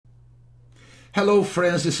Hello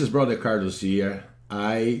friends, this is Brother Carlos here.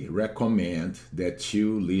 I recommend that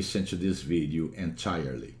you listen to this video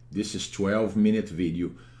entirely. This is 12-minute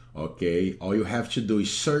video, okay? All you have to do is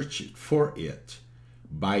search for it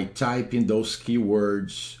by typing those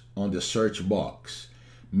keywords on the search box.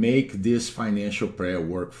 Make this financial prayer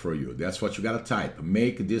work for you. That's what you gotta type.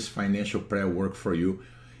 Make this financial prayer work for you.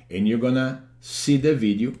 And you're gonna see the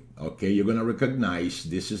video, okay? You're gonna recognize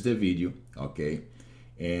this is the video, okay?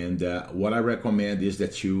 And what I recommend is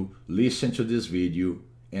that you listen to this video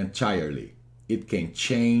entirely. It can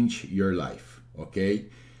change your life, okay?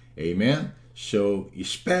 Amen? So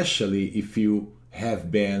especially if you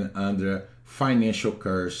have been under financial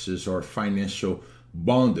curses or financial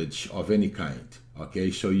bondage of any kind,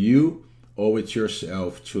 okay? So you owe it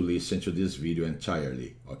yourself to listen to this video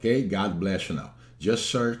entirely, okay? God bless you now. Just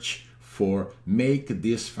search for Make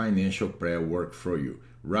This Financial Prayer Work For You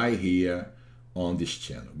right here on this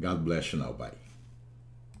channel. God bless you now. Bye.